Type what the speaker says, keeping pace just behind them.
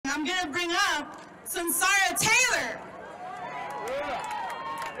I'm going to bring up Sunsara Taylor.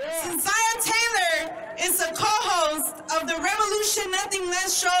 Sunsara Taylor is a co-host of the Revolution Nothing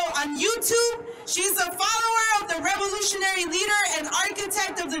Less show on YouTube. She's a follower of the revolutionary leader and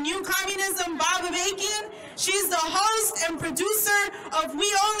architect of the new communism, Bob Avakian. She's the host and producer of We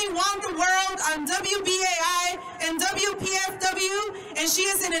Only Want the World on WBAI and WPFW, and she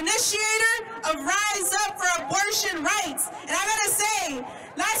is an initiator of Rise Up for Abortion Rights. And I gotta say,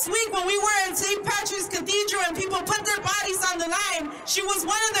 last week when we were in St. Patrick's Cathedral and people put their bodies on the line, she was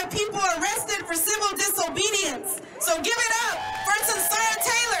one of the people arrested for civil disobedience. So give it up for Sunsara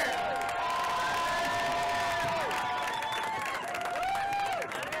Taylor.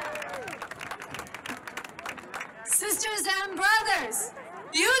 Sisters and brothers,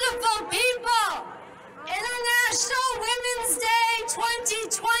 beautiful people, International Women's Day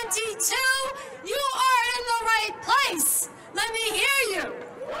 2022, you are in the right place. Let me hear you.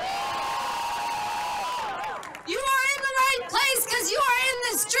 You are in the right place because you are in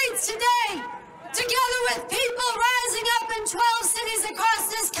the streets today, together with people rising up in 12 cities across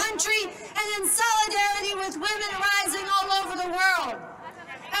this country and in solidarity with women rising all over the world.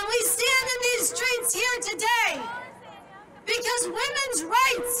 And we stand in these streets here today because women's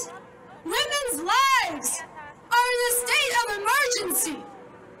rights, women's lives are in a state of emergency.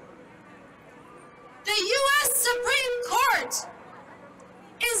 The U.S. Supreme Court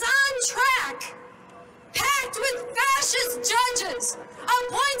is on track, packed with fascist judges,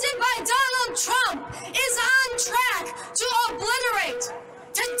 appointed by Donald Trump, is on track to obliterate,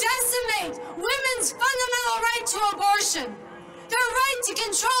 to decimate women's fundamental right to abortion, their right to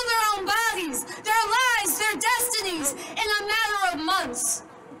control their own bodies, their lives, their destinies in a matter of months.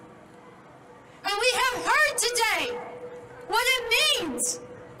 And we have heard today what it means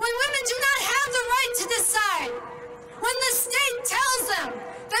when women do not have the right to decide, when the state tells them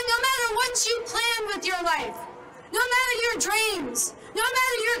that no matter what you plan with your life, no matter your dreams, no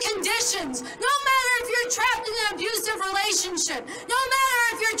matter your conditions, no matter if you're trapped in an abusive relationship, no matter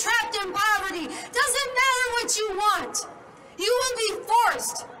if you're trapped in poverty, doesn't matter what you want. You will be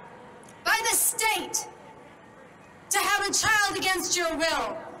forced by the state to have a child against your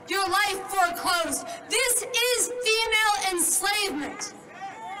will, your life foreclosed. This is female enslavement.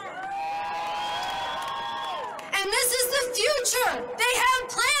 And this is the future they have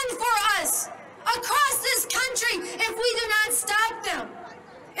planned for us across this country if we do not stop them,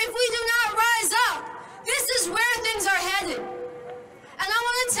 if we do not rise up. This is where things are headed. And I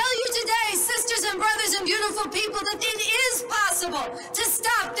want to tell you today, sisters and brothers and beautiful people, that it is possible to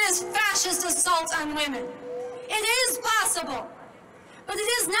stop this fascist assault on women. It is possible. But it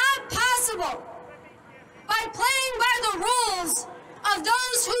is not possible by playing by the rules of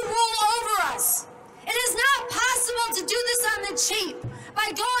those who rule over us. It is not possible to do this on the cheap by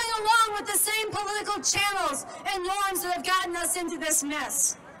going along with the same political channels and norms that have gotten us into this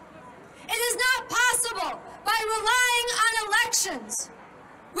mess. It is not possible by relying on elections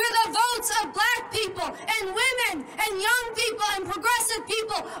where the votes of black people and women and young people and progressive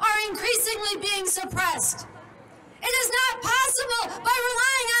people are increasingly being suppressed. It is not possible by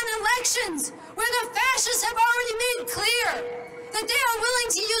relying on elections where the fascists have already made clear that they are willing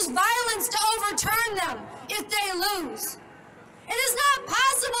to use violence to overturn them if they lose. It is not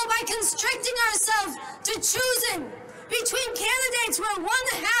possible by constricting ourselves to choosing between candidates where one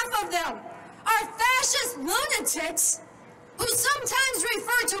half of them are fascist lunatics who sometimes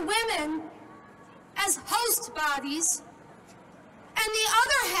refer to women as host bodies, and the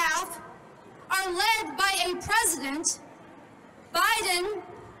other half are led by a president, Biden,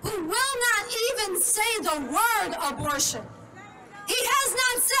 who will not even say the word abortion. He has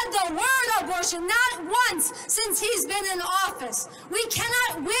not said the word abortion, not once since he's been in office. We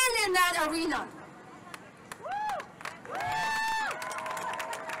cannot win in that arena.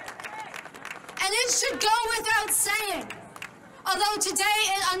 And it should go without saying, although today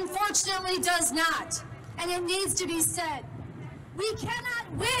it unfortunately does not, and it needs to be said. We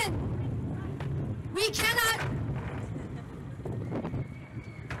cannot win. We cannot.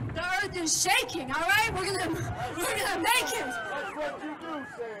 The earth is shaking, all right? We're gonna make it. That's what you do,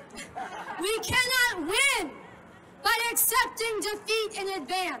 Sam. We cannot win by accepting defeat in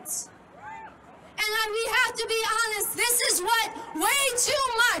advance. And we have to be honest, this is what way too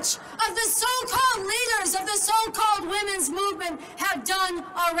much of the so-called leaders of the so-called women's movement have done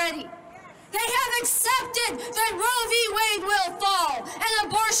already. They have accepted that Roe v. Wade will fall and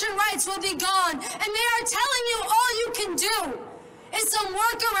abortion rights will be gone. And they are telling you all you can do is some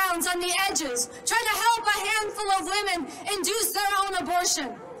workarounds on the edges, trying to help a handful of women induce their own abortion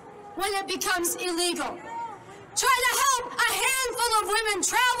when it becomes illegal. try to help a handful of women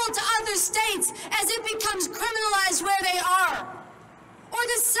travel to other states as it becomes criminalized where they are, or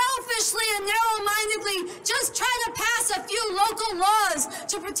to selfishly and narrow-mindedly just try to pass a few local laws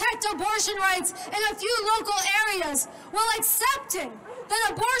to protect abortion rights in a few local areas while accepting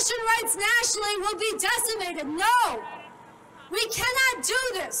that abortion rights nationally will be decimated. No, we cannot do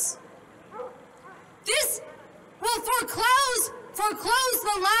this. This will foreclose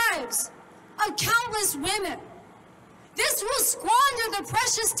the lives of countless women. This will squander the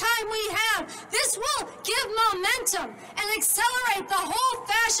precious time we have. This will give momentum and accelerate the whole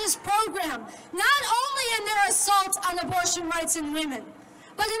fascist program, not only in their assault on abortion rights and women,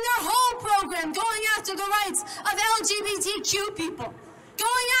 but in their whole program going after the rights of LGBTQ people,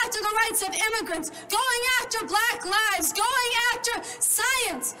 going after the rights of immigrants, going after black lives, going after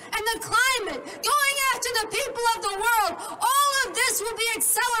science and the climate, going after the people of the world. All of this will be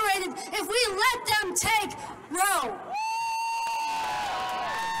accelerated if we let them take Roe.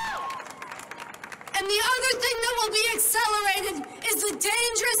 And the other thing that will be accelerated is the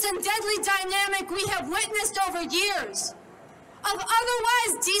dangerous and deadly dynamic we have witnessed over years of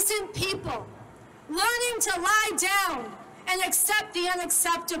otherwise decent people learning to lie down and accept the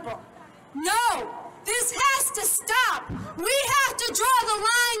unacceptable. No, this has to stop. We have to draw the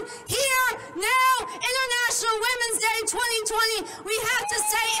line here, now, International Women's Day 2020. We have to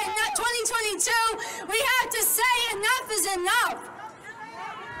say, in 2022, we have to say enough is enough.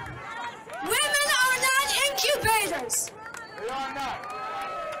 Women are not incubators. They are not.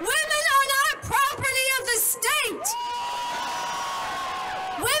 Women are not property of the state.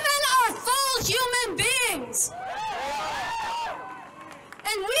 Women are full human beings.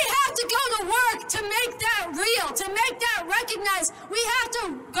 And we have to go to work to make that real, to make that recognized. We have to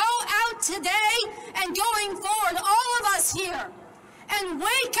go out today and going forward, all of us here, and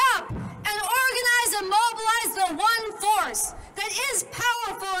wake up and organize and mobilize the one force that is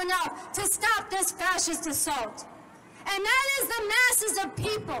powerful enough to stop this fascist assault. And that is the masses of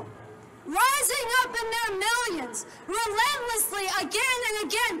people rising up in their millions, relentlessly again and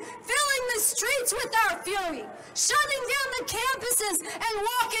again, filling the streets with our fury, shutting down the campuses and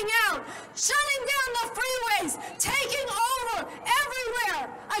walking out, shutting down the freeways, taking over everywhere,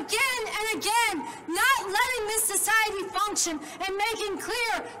 again and again, not letting this society function and making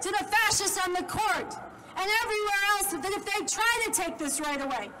clear to the fascists on the court and everywhere else that if they try to take this right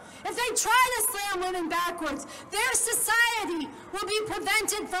away, if they try to slam women backwards, their society will be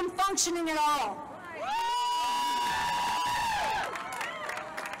prevented from functioning at all.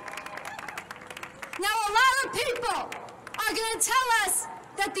 Now, a lot of people are going to tell us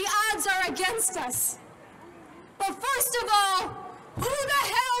that the odds are against us. But first of all, who the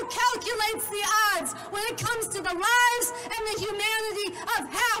hell calculates the odds when it comes to the lives and the humanity of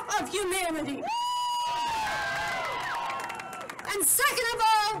half of humanity? And second of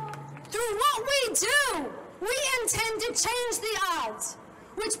all, through what we do, we intend to change the odds.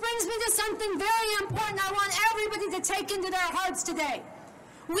 Which brings me to something very important I want everybody to take into their hearts today.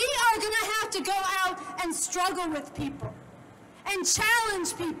 We are going to have to go out and struggle with people, and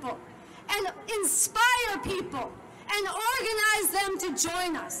challenge people, and inspire people, and organize them to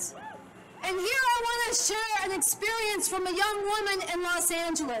join us. And here I want to share an experience from a young woman in Los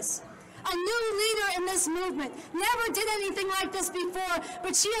Angeles. A new leader in this movement. Never did anything like this before,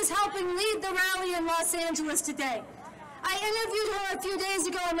 but she is helping lead the rally in Los Angeles today. I interviewed her a few days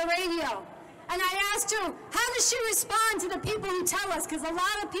ago on the radio, and I asked her, how does she respond to the people who tell us? Because a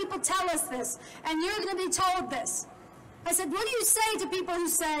lot of people tell us this, and you're going to be told this. I said, what do you say to people who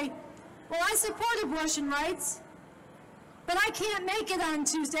say, well, I support abortion rights, but I can't make it on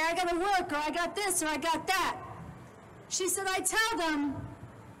Tuesday. I got to work, or I got this, or I got that. She said, I tell them,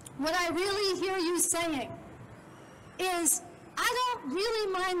 what I really hear you saying is, I don't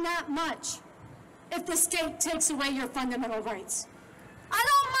really mind that much if the state takes away your fundamental rights. I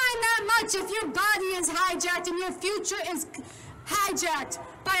don't mind that much if your body is hijacked and your future is hijacked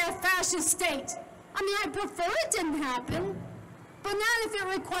by a fascist state. I mean, I prefer it didn't happen, but not if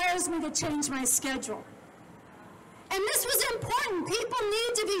it requires me to change my schedule. And this was important. People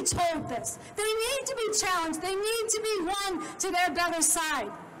need to be told this. They need to be challenged. They need to be won to their better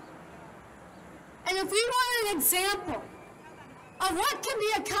side. And if we want an example of what can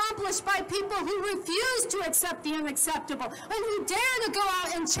be accomplished by people who refuse to accept the unacceptable and who dare to go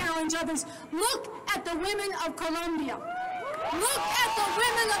out and challenge others, look at the women of Colombia. Look at the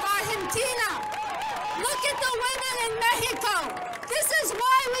women of Argentina. Look at the women in Mexico. This is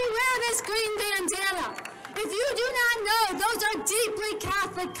why we wear this green bandana. If you do not know, those are deeply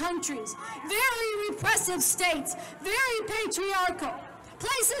Catholic countries, very repressive states, very patriarchal.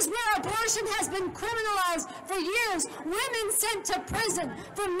 places where abortion has been criminalized for years, women sent to prison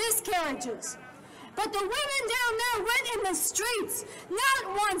for miscarriages. But the women down there went in the streets, not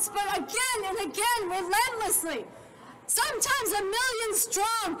once, but again and again, relentlessly. Sometimes 1 million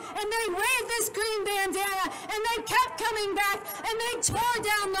strong, and they waved this green bandana, and they kept coming back, and they tore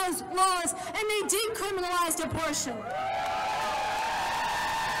down those laws, and they decriminalized abortion.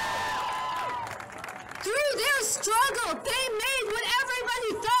 Through their struggle, they made what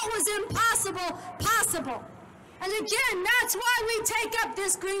everybody thought was impossible, possible. And again, that's why we take up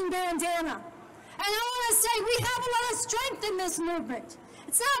this green bandana. And I want to say we have a lot of strength in this movement.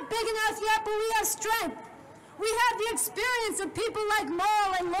 It's not big enough yet, but we have strength. We have the experience of people like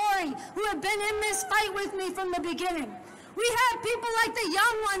Merle and Lori, who have been in this fight with me from the beginning. We have people like the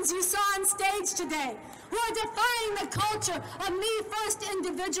young ones you saw on stage today, who are defying the culture of me-first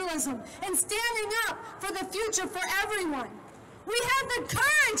individualism and standing up for the future for everyone. We have the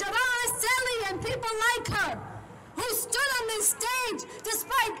courage of Anna Selly and people like her, who stood on this stage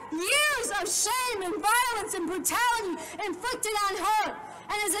despite years of shame and violence and brutality inflicted on her,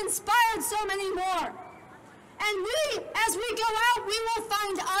 and has inspired so many more. And we, as we go out, we will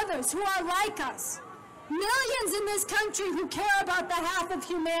find others who are like us. Millions in this country who care about the half of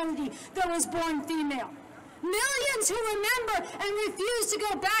humanity that was born female. Millions who remember and refuse to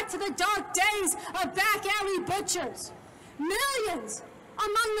go back to the dark days of back alley butchers. Millions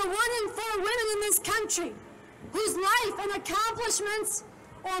among the 1 in 4 women in this country whose life and accomplishments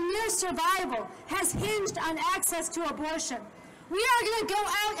or mere survival has hinged on access to abortion. We are going to go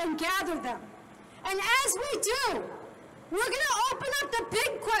out and gather them. And as we do, we're going to open up the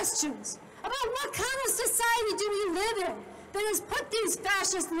big questions about what kind of society do we live in that has put these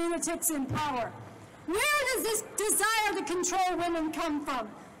fascist lunatics in power? Where does this desire to control women come from?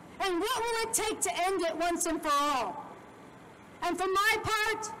 And what will it take to end it once and for all? And for my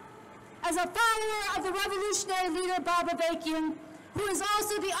part, as a follower of the revolutionary leader Bob Avakian, who is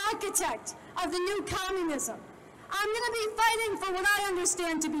also the architect of the new communism, I'm going to be fighting for what I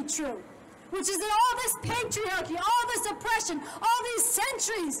understand to be true, which is that all this patriarchy, all this oppression, all these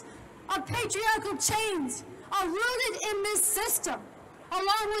centuries of patriarchal chains are rooted in this system,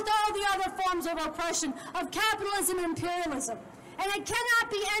 along with all the other forms of oppression, of capitalism and imperialism. And it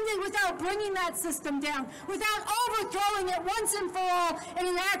cannot be ended without bringing that system down, without overthrowing it once and for all in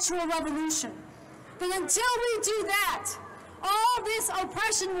an actual revolution. But until we do that, all this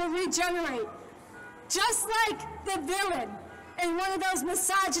oppression will regenerate, just like the villain in one of those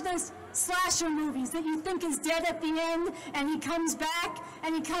misogynist slasher movies that you think is dead at the end, and he comes back,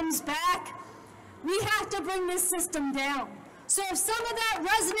 and he comes back. We have to bring this system down. So if some of that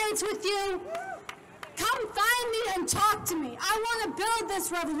resonates with you, come find me and talk to me. I want to build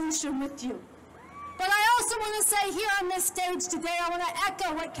this revolution with you. But I also want to say here on this stage today, I want to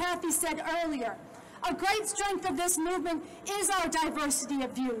echo what Kathy said earlier. A great strength of this movement is our diversity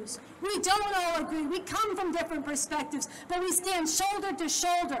of views. We don't all agree. We come from different perspectives, but we stand shoulder to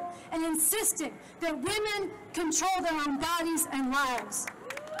shoulder and insisting that women control their own bodies and lives.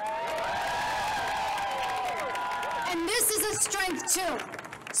 And this is a strength too.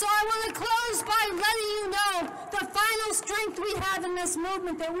 So I want to close by letting you know the final strength we have in this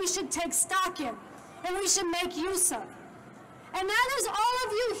movement that we should take stock in and we should make use of. And that is all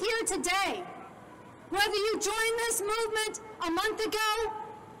of you here today. Whether you joined this movement a month ago,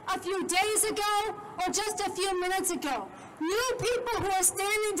 a few days ago, or just a few minutes ago. New people who are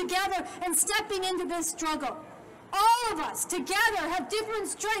standing together and stepping into this struggle. All of us together have different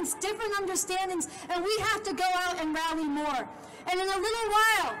strengths, different understandings, and we have to go out and rally more. And in a little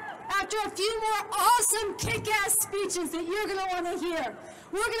while, after a few more awesome kick-ass speeches that you're going to want to hear,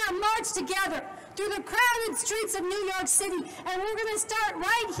 we're going to march together through the crowded streets of New York City, and we're going to start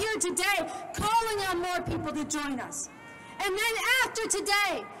right here today, calling on more people to join us. And then after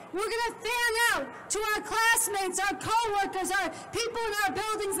today, we're going to fan out to our classmates, our co-workers, our people in our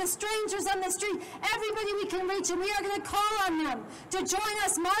buildings, the strangers on the street, everybody we can reach, and we are going to call on them to join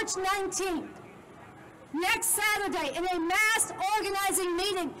us March 19th. Next Saturday, in a mass organizing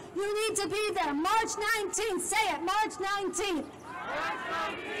meeting. You need to be there. March 19th. Say it, March 19th. March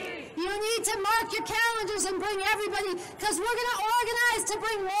 19th. You need to mark your calendars and bring everybody, because we're going to organize to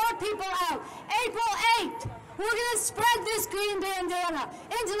bring more people out. April 8th, we're going to spread this green bandana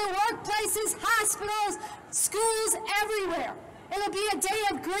into the workplaces, hospitals, schools, everywhere. It'll be a day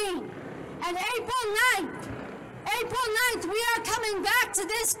of green. And April 9th, we are coming back to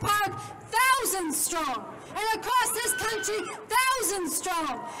this park thousands strong. And across this country, thousands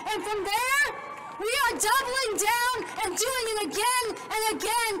strong. And from there, We are doubling down and doing it again and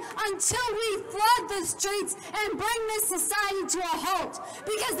again until we flood the streets and bring this society to a halt.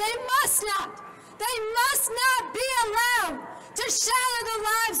 Because they must not be allowed to shatter the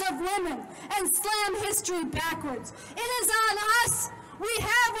lives of women and slam history backwards. It is on us. We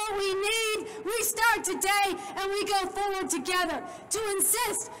have what we need. We start today and we go forward together to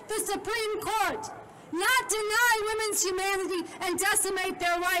insist the Supreme Court not deny women's humanity and decimate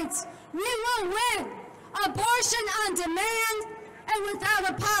their rights. We will win. Abortion on demand and without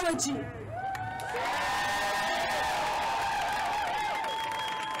apology.